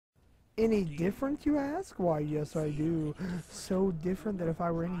Any different, you ask? Why, yes, I do. So different that if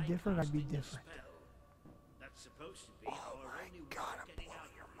I were any different, I'd be different. Oh my god, I'm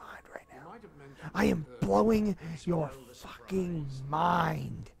blowing your mind right now. I am blowing your fucking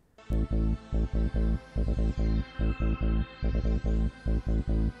mind.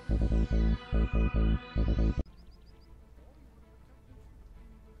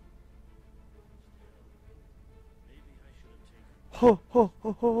 Ho ho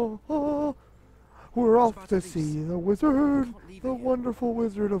ho ho ho! We're off to see the wizard, the wonderful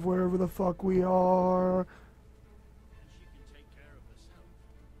wizard of wherever the fuck we are.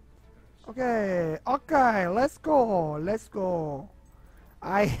 Okay, okay, let's go, let's go.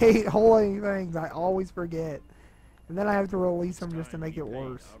 I hate holding things, I always forget. And then I have to release them just to make it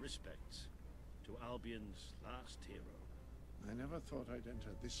worse. To Albion's last hero. I never thought I'd enter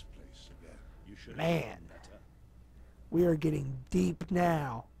this place again. You should Man, we are getting deep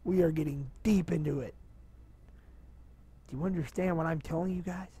now. We are getting deep into it. Do you understand what I'm telling you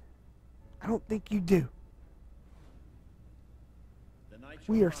guys? I don't think you do.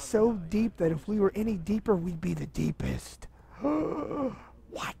 We are so deep that if we were any deeper, we'd be the deepest.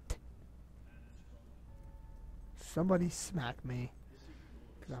 What? Somebody smack me.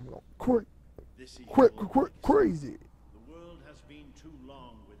 Because I'm going crazy. The world has been too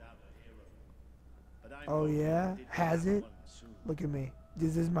long without a hero. But I Oh yeah? Has it? Look at me.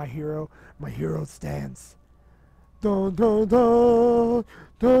 This is my hero. My hero stance. Dun dun dun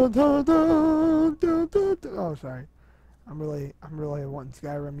dun dun dun dun dun dun. Oh, sorry. I'm really wanting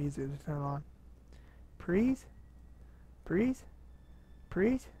Skyrim music to turn on. Please? Please?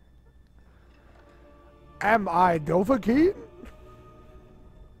 Please? Am I Dovahkiin?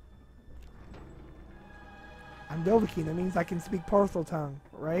 I'm Dovahkiin. That means I can speak Parcel Tongue,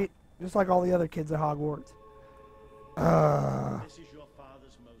 right? Just like all the other kids at Hogwarts.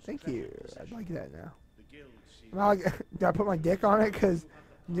 Thank you. I'd like that now. Do I put my dick on it? Because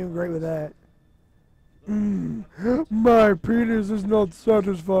I'm doing great with that. My penis is not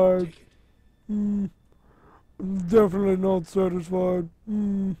satisfied. Definitely not satisfied.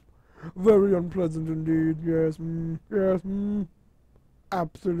 Very unpleasant indeed. Yes. Yes.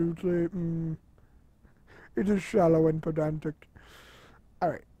 Absolutely. It is shallow and pedantic.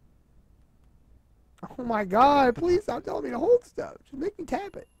 Alright. Oh my god, please stop telling me to hold stuff. Just make me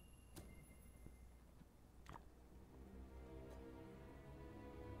tap it.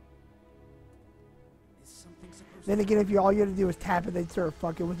 Then again, if all you had to do was tap it, they'd start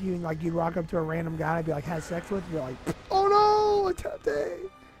fucking with you, and like you'd rock up to a random guy and be like, "Have sex with?" And you're like, "Oh no, I tapped A.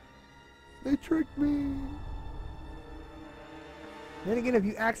 They tricked me." Then again, if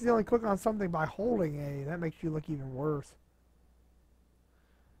you accidentally click on something by holding A, that makes you look even worse.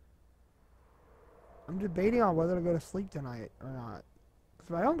 I'm debating on whether to go to sleep tonight or not. Because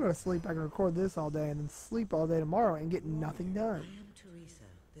if I don't go to sleep, I can record this all day and then sleep all day tomorrow and get nothing done.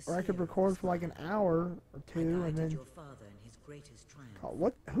 Or I could record for like an hour or two and then... Oh,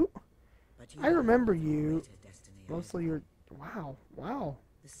 what? Who? I remember you. Mostly your... Wow. Wow.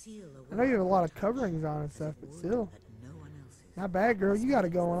 I know you have a lot of coverings on and stuff, but still. Not bad, girl. You got it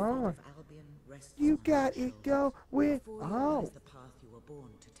going on. You got it going. Oh.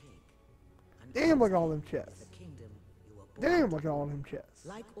 Damn, look at all them chests. Damn, look at all them chests.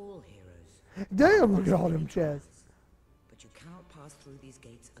 Like all heroes. Damn, look at all them chests. But you cannot pass through these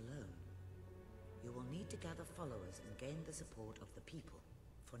gates alone. You will need to gather followers and gain the support of the people.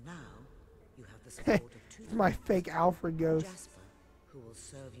 For now, you have the support of two. It's my fake Alfred ghost. Jasper, who will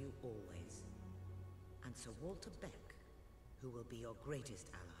serve you always, and Sir Walter Beck, who will be your greatest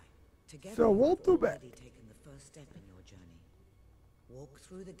ally. Together, Sir Walter you've Beck. already taken the first step in your journey. Walk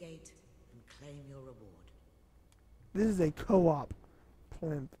through the gate and claim your reward. This is a co-op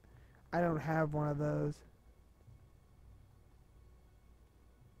plinth. I don't have one of those.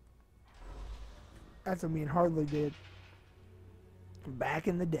 That's what me and Hardly did back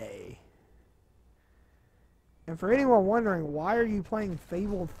in the day. And for anyone wondering, why are you playing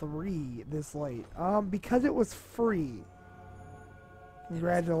Fable 3 this late? Because it was free.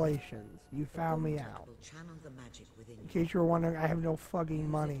 Congratulations, you found me out. In case you were wondering, I have no fucking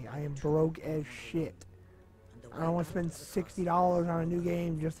money. I am broke as shit. I don't want to spend $60 on a new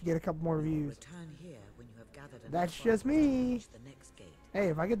game just to get a couple more views. That's just me. Hey,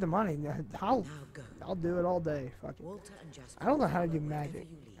 if I get the money, I'll do it all day. Fuck it. I don't know how to do magic.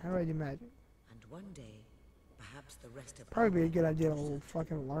 How do I do magic? Probably be a good idea to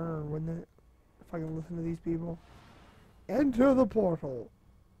fucking learn, wouldn't it? If I can listen to these people. Enter the portal.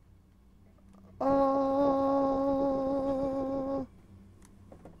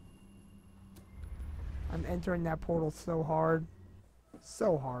 I'm entering that portal so hard.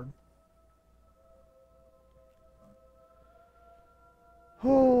 So hard.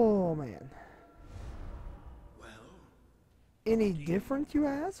 Oh, man. Well, Any different, you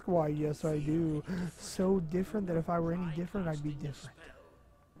ask? Why, yes, I do. So different that if I were any different, I'd be different.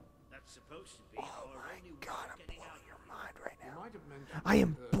 that's supposed to be Oh our my only way god, of I'm getting blowing out. your mind right You now. might have mentioned I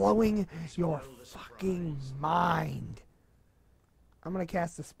am that, blowing your spoil the fucking surprise. mind. I'm gonna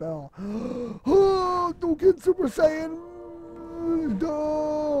cast a spell. Oh, don't get Super Saiyan!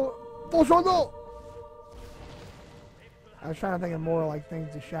 Toshono! I was trying to think of more like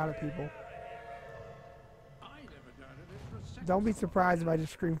things to shout at people. I never doubted it for a second. Don't be surprised if I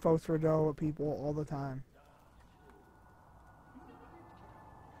just scream Fosfordo at people all the time.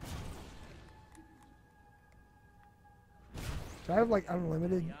 Do I have like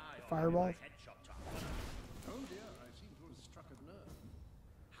unlimited fireballs? Oh dear, I seem to have struck a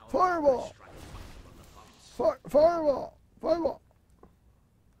nerve. Fireball! Fireball! Fireball!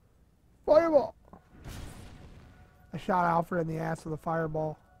 Fireball! I shot Alfred in the ass with a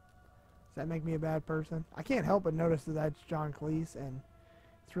fireball. Does that make me a bad person? I can't help but notice that that's John Cleese, and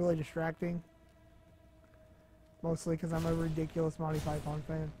it's really distracting. Mostly because I'm a ridiculous Monty Python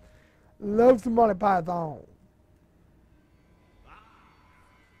fan. Love some Monty Python.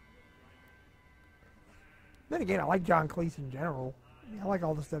 Then again, I like John Cleese in general. I mean, I like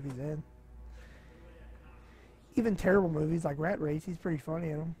all the stuff he's in. Even terrible movies like Rat Race, he's pretty funny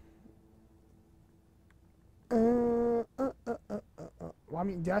in them. Well, I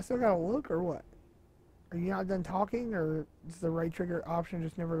mean, do I still gotta look or what? Are you not done talking, or does the right trigger option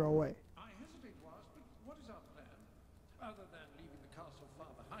just never go away? I hesitate to ask, but what is our plan? Other than leaving the castle far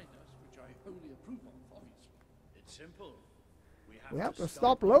behind us, which I wholly approve of, obviously. It's simple. We have to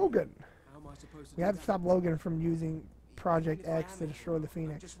stop Logan. How am I supposed to We do have to that? stop Logan from using Project Even if I X am to a destroy hero, the I'm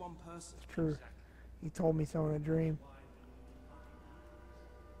Phoenix. just one person. It's true. He told me so in a dream.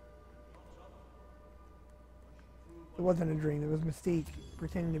 It wasn't a dream. It was Mystique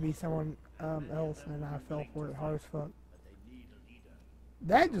pretending to be someone else, and I fell for it hard as fuck.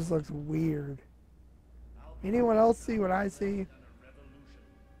 That just looks weird. Anyone else see what I see?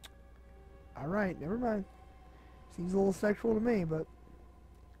 Alright, never mind. Seems a little sexual to me, but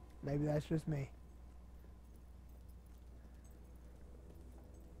maybe that's just me.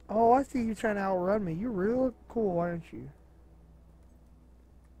 Oh, I see you trying to outrun me. You're real cool, aren't you?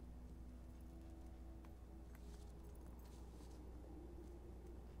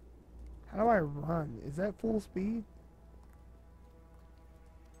 How do I run? Is that full speed?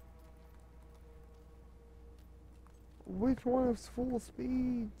 Which one is full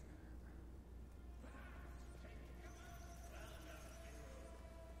speed?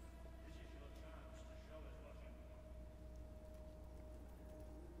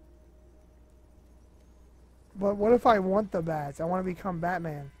 But what if I want the bats? I want to become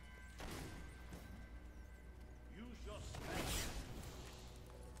Batman. Use your strength.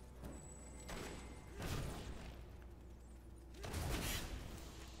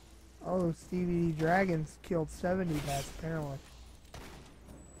 Oh, Stevie D. Dragons killed 70 bats, apparently.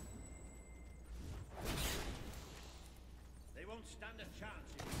 They won't stand a chance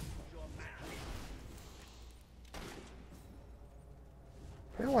if you use your man.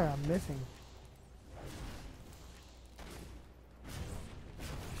 Apparently I'm missing.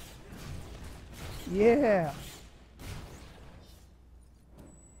 Yeah.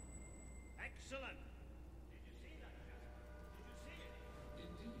 Excellent.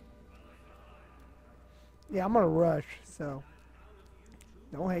 Yeah, I'm gonna rush, so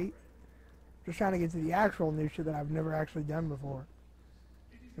don't hate. Just trying to get to the actual new shit that I've never actually done before.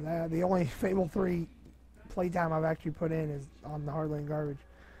 The only Fable 3 playtime I've actually put in is on the Hardline Garbage.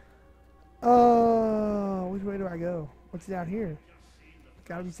 Oh, which way do I go? What's down here?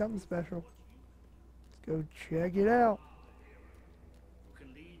 Gotta be something special. Let's go check it out. Who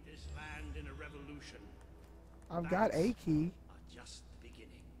can lead this land in a revolution? I've got a key. Are just the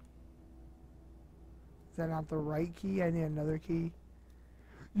beginning. Is that not the right key? I need another key.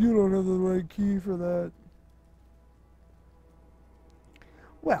 You don't have the right key for that.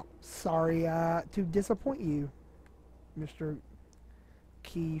 Well, sorry to disappoint you, Mr.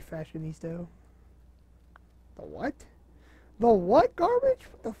 Key Fashionista. The what? The what garbage?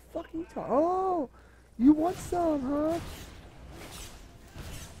 What the fuck are you talking? Oh, you want some, huh?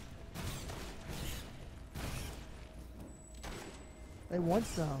 They want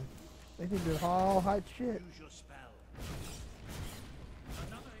some. They think they're all hot shit. Use your spell.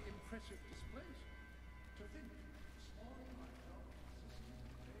 Another impressive display. To think,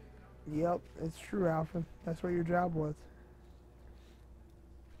 Yep, it's true, Alfred. That's what your job was.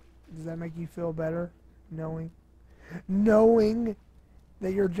 Does that make you feel better? Knowing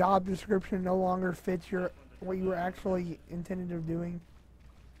that your job description no longer fits what you were actually intended of doing?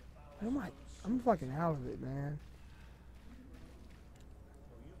 I'm fucking out of it, man.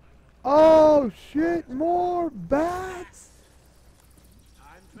 Oh shit, more bats!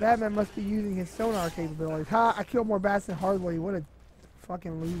 Batman must be using his sonar capabilities. Ha! I killed more bats than Hardly. What a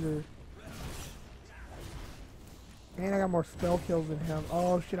fucking loser. And I got more spell kills than him.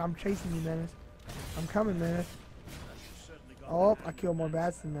 Oh shit, I'm chasing you, Menace. I'm coming, Menace. Oh, I killed more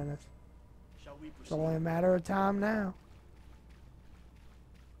bats than Menace. It's only a matter of time now.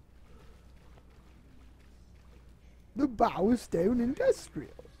 The Bowerstone Industrial.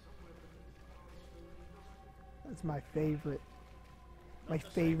 That's my favorite. My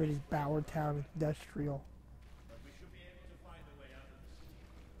favorite is Bowertown Industrial.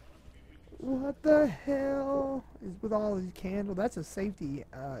 What the hell is with all these candles? That's a safety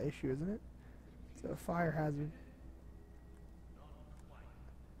issue, isn't it? It's a fire hazard.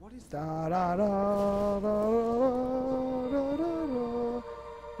 What is Da da da da da da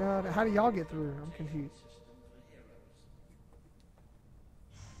da da. How do y'all get through? I'm confused.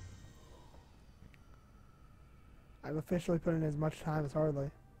 I've officially put in as much time as Hardly.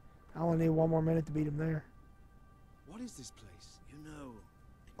 I only need one more minute to beat him there. What is this place? You know.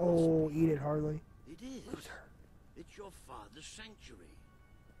 Oh, eat it, Hardly. It is. It's your father's sanctuary.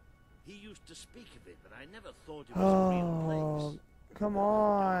 He used to speak of it, but I never thought it was a real place. Come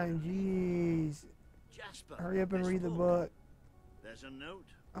on, jeez. Jasper, Hurry up and this read the book. There's a note.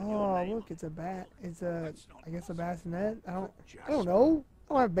 with your Oh, name look, on it's a bat. It's a, I guess a bassinet. I don't Jasper. know.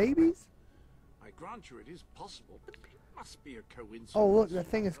 I don't have babies. I grant you it is possible, but it must be a coincidence. Oh, look, the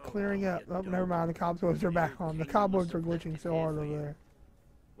thing is clearing up. Oh, never mind. The cobwebs are back on. The cobwebs are glitching so hard over there.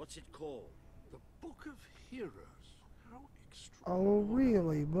 What's it called? The Book of Heroes. How extraordinary. Oh,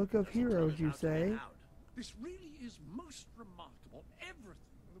 really? Book of Heroes, you How to get say? out. This really is most remarkable.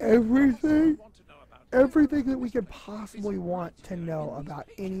 Everything? Want to know about Everything that we could possibly want to know about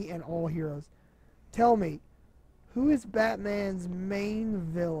any and all heroes. Tell me, who is Batman's main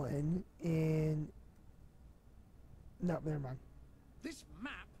villain in... No, never mind. this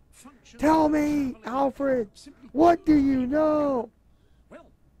map functions. Tell me, Alfred, what do you know? Well,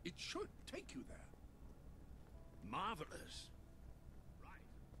 it should take you there. Marvelous. Right.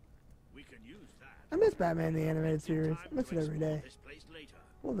 We can use that. I miss Batman the animated series. I miss it every day. This place later.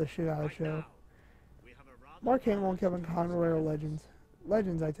 Love the shit out of the Right show. now, we have a rather Mark Hamill and Kevin Conroy are legends.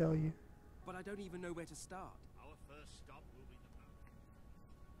 Legends, I tell you. But I don't even know where to start. Our first stop will be the mountain.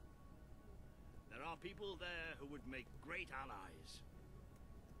 There are people there who would make great allies.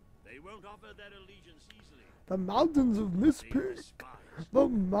 They won't offer their allegiance easily. The mountains of Miss They Peak. despise. The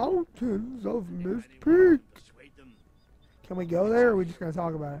mountains of Miss If anyone Peak. can persuade them, Can we go there, or are we just going to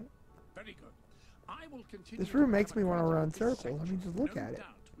talk about it? Very good. I will continue. This room to makes have me a want to contact run with this circles. I mean, section. just look No at it.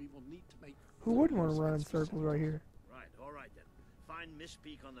 doubt we will need to make Who wouldn't want to further run in specific- circles right here? right, all right then. Find Miss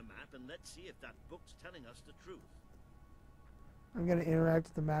Peak on the map and let's see if that book's telling us the truth. I'm going to interact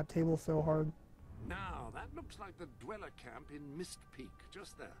with the map table so hard. Now, that looks like the dweller camp in Mist Peak,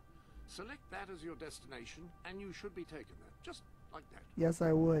 just there. Select that as your destination, and you should be taken there, just like that. Yes,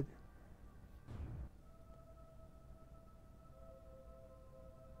 I would.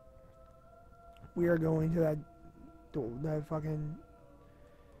 We are going to that fucking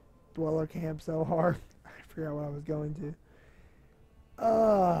dweller camp so hard. I forgot what I was going to.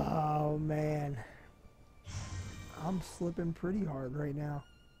 Oh, man. I'm slipping pretty hard right now.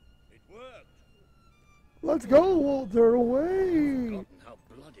 It worked. Let's go, Walter, away! Forgotten how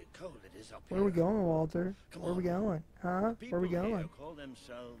bloody cold it is up Where are we here. going, Walter? Come Where are we on. going? Huh? People Where are we here going? call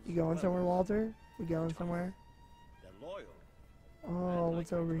themselves You going somewhere, dwellers. Walter? We going somewhere? They're loyal. Oh,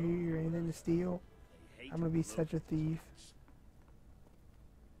 what's over here? Anything to steal? They hate I'm gonna be loafers such a and thief. thugs.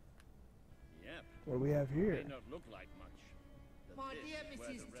 Yep. What do we have here? May not look like much. but My this dear is where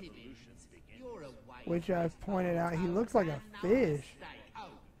Mrs. the revolution Tibbins, begins. you're away. Which I've pointed out, he looks like a fish. Oh,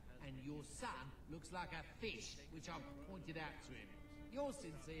 and your son looks like a fish, which I've pointed out to him. Yours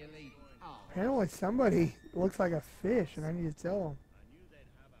sincerely, oh. Apparently somebody looks like a fish, and I need to tell him. I knew they'd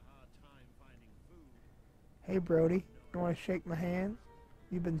have a hard time finding food. Hey, Brody, you want to shake my hand?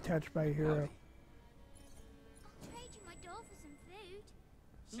 You've been touched by a hero. I'll trade you my doll for some food.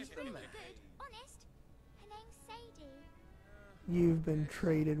 She's really good, honest. Her name's Sadie. You've been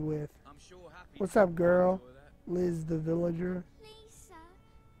traded with. I'm sure happy. What's up, girl? Enjoy that. Liz the villager. Please, sir.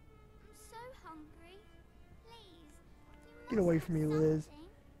 I'm so hungry. Please. You Get must away have from me, Liz. something.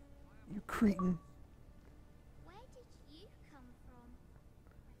 You cretin. Where did you come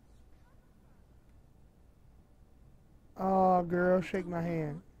from? Oh, girl, shake my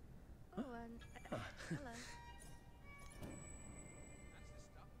hand. Oh, hello.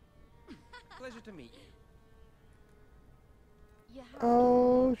 Pleasure to meet You have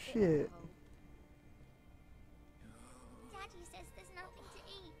Oh shit. Daddy says there's nothing to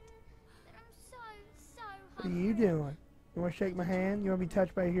eat. But I'm so What are hungry. you doing? You want to shake my hand? You want to be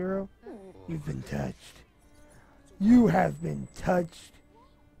touched by a hero? You've been touched. You have been touched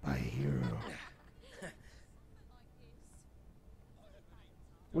by a hero.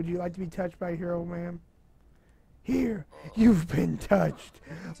 Would you like to be touched by a hero, ma'am? Here, you've been touched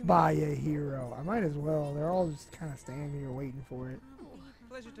by a hero. I might as well. They're all just kind of standing here waiting for it.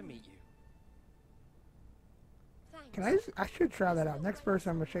 Pleasure to meet you. Can I? I should try that out. Next person,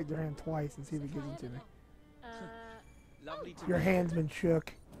 I'm gonna shake their hand twice and see if it gives it to me. Lovely to Your meet hand's been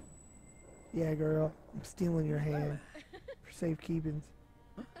shook. Yeah, girl. I'm stealing your hand for safekeepings.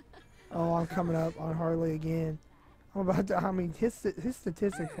 Oh, I'm coming up on Harley again. I'm about to. I mean, his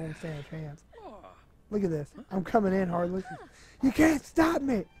statistics won't stand a chance. Look at this. I'm coming in, Harley. You can't stop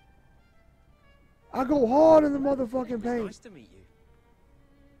me. I go hard in the motherfucking paint. Nice to meet you.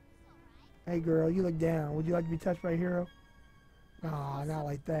 Hey, girl, you look down. Would you like to be touched by a hero? Nah, not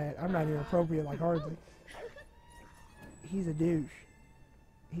like that. I'm not inappropriate like Harley. He's a douche.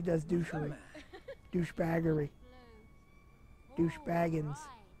 He does douchery. Douchebaggery. Douchebaggins.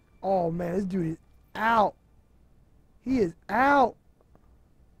 Oh, man, this dude is out. He is out.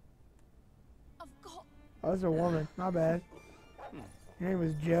 I've got. Oh, that's a woman. My bad. Your name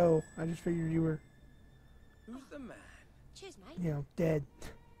was Joe. I just figured you were, Who's the man? Cheers, mate. you know, dead.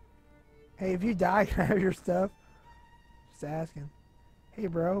 Hey, if you die, can I have your stuff? Just asking. Hey,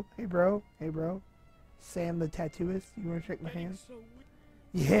 bro. Hey, bro. Hey, bro. Sam the tattooist. You want to shake my hand?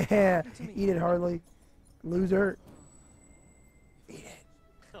 Yeah. Eat it, Harley. Loser. Eat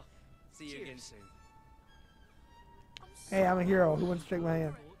it. See you again soon. Hey, I'm a hero. Who wants to shake my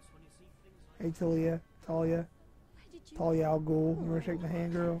hand? Hey, Talia. Talia Al Ghul. You want to shake my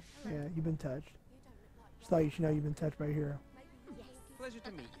hand, girl? Yeah, you've been touched. Just thought you should know you've been touched by a hero. Pleasure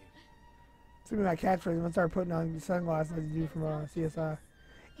to meet you. It's gonna be my catchphrase. I'm gonna start putting on sunglasses like you do from CSI.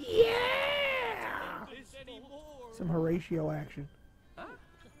 Yeah! Some Horatio action.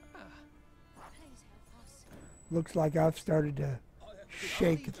 Looks like I've started to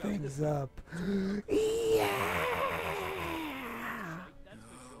shake things up. Yeah!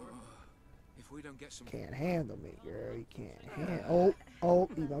 If we don't get some Can't handle me, girl. You can't handle. Oh,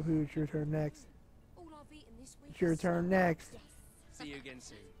 eat my food. It's your turn next. All I've eaten this week. It's your turn next. See you again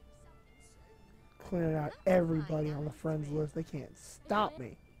soon. Clearing out everybody on the friends list. They can't stop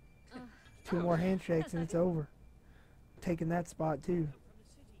me. 2 more handshakes and it's over. Taking that spot too.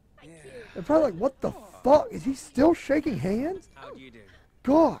 They're probably like, what the fuck? Is he still shaking hands? How do you do?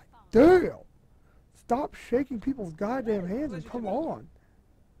 God damn. Stop shaking people's goddamn hands and come on.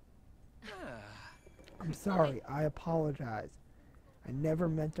 I'm sorry. I apologize. I never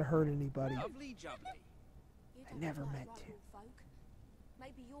meant to hurt anybody. Lovely jubbly. I never meant to.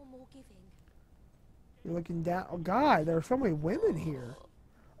 Maybe you're more giving. You're looking down. Oh, God, there are so many women here.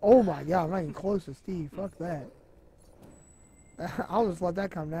 Oh, my God. I'm not even close to Steve. Fuck that. I'll just let that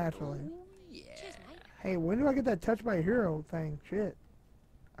come naturally. Cheers, mate. Hey, when do I get that touch by a hero thing? Shit.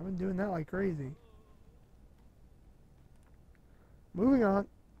 I've been doing that like crazy. Moving on.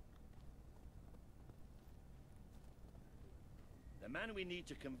 The man we need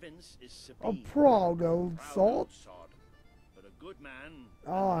to convince is A Sabine. proud old salt. sod, but a good man.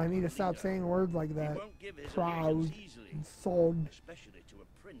 Oh, I need to stop saying words like He that. won't give his Proud allegiance easily, and sod. especially to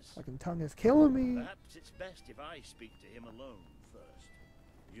a prince. Fucking tongue is killing me. Perhaps it's best if I speak to him alone first.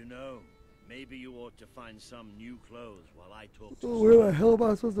 You know, maybe you ought to find some new clothes while I talk to Where the Sabine. hell am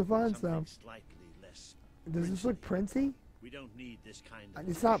I supposed to find Something some? slightly less Does this look princey? We don't need this kind of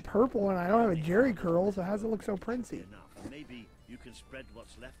It's not purple and I don't have a Jerry curl, so how does it look so princey? enough. Maybe you can spread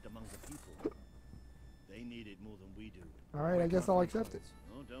what's left among the people. They need it more than we do. Alright, I guess I'll accept it.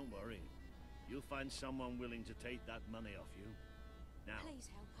 Oh, don't worry. You'll find someone willing to take that money off you. Now, Please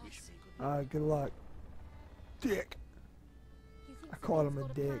help wish us. me good luck. Alright, good luck. Dick. You think I called him Sabine's a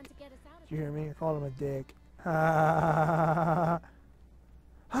got plan dick. to get us out of Did you hear here? me? I called him a dick. Ha ha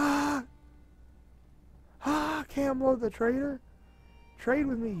ha! Camlo the traitor? Trade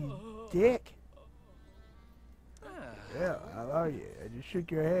with me, you dick. Yeah, I love you. I just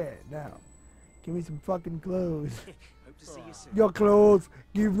shook your head. Now, give me some fucking clothes. Hope to see you soon. Your clothes,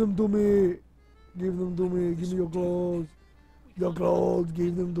 give them to me. Give them to me. Give me your clothes. Your clothes,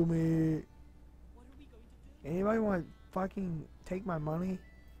 give them to me. Anybody want to fucking take my money?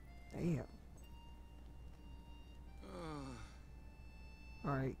 Damn.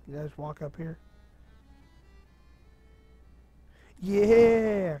 Alright, you guys walk up here.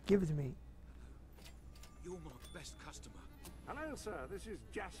 Yeah, give it to me. You're my best customer. Hello, sir. This is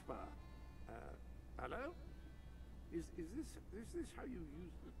Jasper. Hello? Is this how you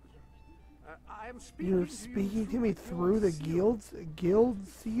use the... I am speaking You're to you speaking to through me the through the guild guild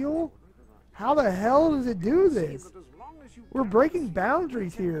seal? How the hell does it do this? That as long as you We're gather breaking seeds,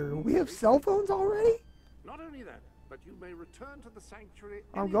 boundaries you can here. We use have it. cell phones already? Not only that, but you may return to the sanctuary.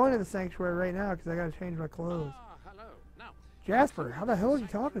 I'm going to the sanctuary right now because I gotta change my clothes. Ah, hello. Now, Jasper, how the hell are you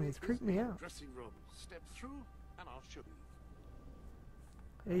talking to me? It's creeping me out. dressing room. Step through, and I'll show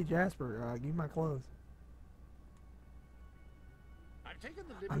you. Hey Jasper, give me my clothes. I've taken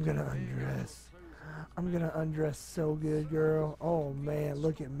the I'm liberty gonna of laying out undress. your clothes. I'm gonna undress so good, girl. Oh man,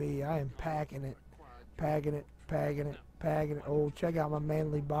 look at me. I am packing it. Packing it, packing it, packing it. Oh, check out my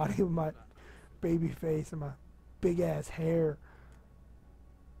manly body with my baby face and my big ass hair.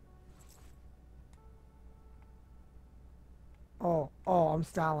 Oh, I'm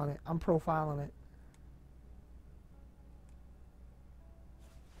styling it. I'm profiling it.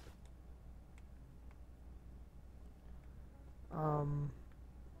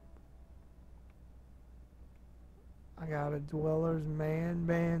 I got a Dweller's men's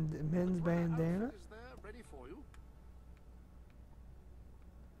bandana. Is there ready for you?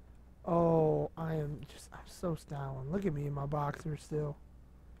 Oh, I'm so styling. Look at me in my boxers still.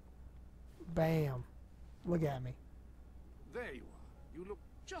 Bam. Look at me. There you are. You look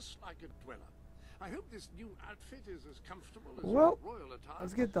just like a dweller. I hope this new outfit is as comfortable as Well, your royal attire.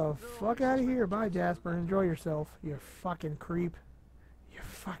 let's get the No, fuck I out of suspect here. Bye, just Jasper. Enjoy yourself, you fucking creep. You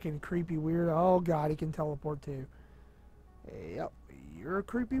fucking creepy weirdo. Oh, God, he can teleport too. Yep, you're a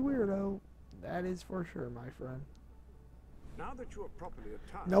creepy weirdo. That is for sure, my friend. Now that you are properly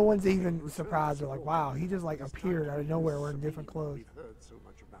attired, No one's you can even return surprised. to They're like, your wow, order. he just like This appeared time out of to nowhere use wearing different Sabine, clothes. we've heard so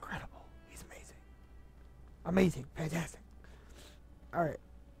much about. Incredible. He's amazing. Amazing. Fantastic. Alright.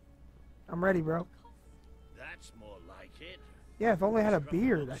 I'm ready, bro. That's more like it. Yeah, if only I had a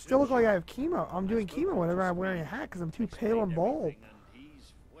beard. I still look like I have chemo. I'm doing chemo whenever I'm wearing a hat because I'm too pale and bald. And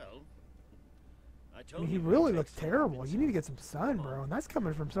he's, well, I I told mean, he you really he'd looks take some terrible. You convincing. need to get some sun, bro. And that's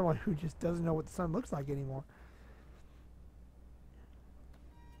coming from someone who just doesn't know what the sun looks like anymore.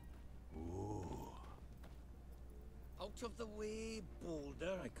 Out of the way,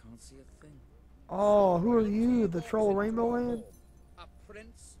 Boulder. I can't see a thing. Oh, who are you? The troll of Rainbow Land? A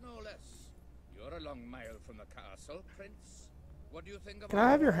prince, no less. You're a long mile from the castle, prince. What do you think about Can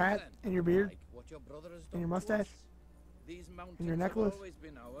I have your all hat then? and your beard? Like what your brother has And your done to mustache? us? These mountains And your have necklace? always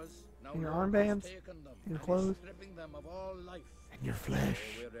been ours. Now And your Logan's armbands? taken them, And your and clothes? he's stripping them of all life. And your flesh.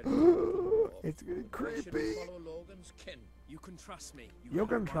 So we're ready to go. It's Why should we creepy. follow Logan's kin? You can trust me. You have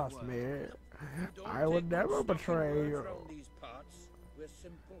can my trust word. me. Don't I would take never good snuffy betray words you. round these parts. We're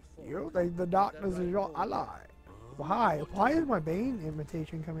simple folk. You think the darkness is your ally. Why? Why is my Bane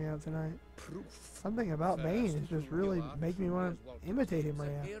imitation coming out tonight? Proof. Something about Bane is just really making me want to imitate him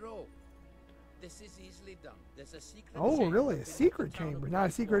right now. Hero. This is easily done. There's a secret Oh, chamber really? A built in secret the town chamber. of Not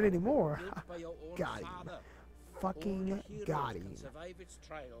a secret Brightwater, anymore. built by your own Got him. father. Fucking Only heroes got can him. survive its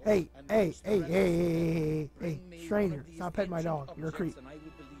trial Hey, and hey, reach the hey, realms hey, of hey, heaven. hey, hey, Bring me one stranger, of these stop petting my ancient dog. You're a creep. objects and I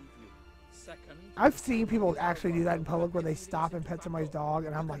will believe you. Second, I've seen people actually do that in public where they stop and pet somebody's dog,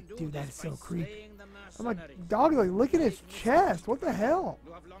 and I'm like, dude, that is so creepy. I'm like, dog, like, look at his chest. What the hell?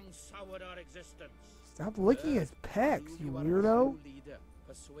 You have long soured our existence. Stop licking his pecs, you weirdo.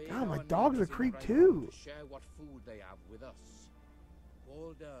 God, my dog's a creep too. Share what food they have with us.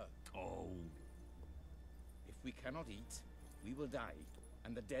 Boulder. Oh. If we cannot eat, we will die.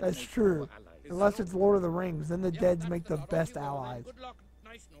 And the dead That's make true. our allies. Unless it's Lord of the Rings, then the Yeah, deads that's make the lot. Off best you go then. allies. Good luck.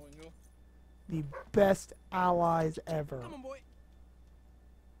 Nice knowing you. The best allies ever. Come on, boy.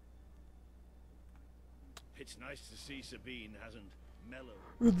 It's nice to see Sabine hasn't mellowed.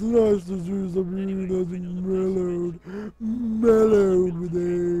 It's nice to see somebody who doesn't mellowed with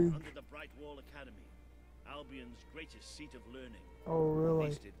age. Under the Bright Wall Academy, Albion's greatest seat of learning. Oh, At really?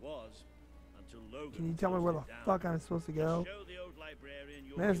 least it was, until Logan Can you tell me where the closed it down. fuck I'm supposed to go? Show the old librarian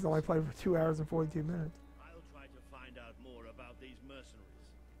your Man, this has only roots. played for 2 hours and 42 minutes. I'll try to find out more about these mercenaries.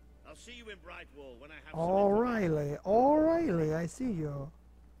 I'll see you in Brightwall when I have O'Reilly, O'Reilly, I see you.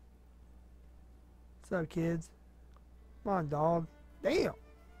 What's up, kids? Come on, dog. Damn.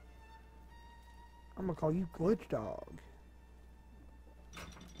 I'm gonna call you Glitch Dog.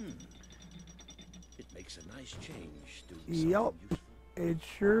 It makes a nice change doing Yup. something useful. It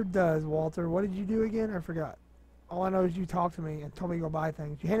sure does, Walter. What did you do again? I forgot. All I know is you talked to me and told me to go buy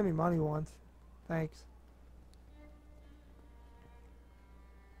things. You handed me money once. Thanks.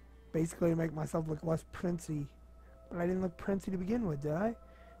 Basically to make myself look less princey. But I didn't look princey to begin with, did I?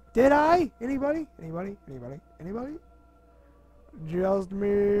 Did I? Anybody? Anybody? Anybody? Anybody? Just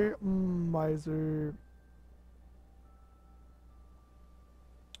me, miser.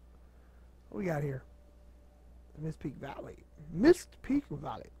 What we got here? Mist Peak Valley. Mist Peak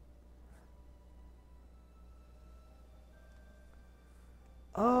Valley.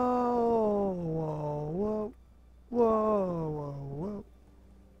 Oh, whoa, whoa, whoa, whoa, whoa.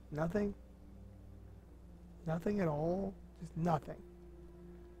 Nothing? Nothing at all? Just nothing.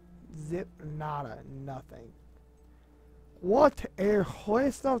 Zip, nada, nothing. What a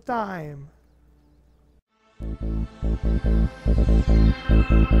waste of time!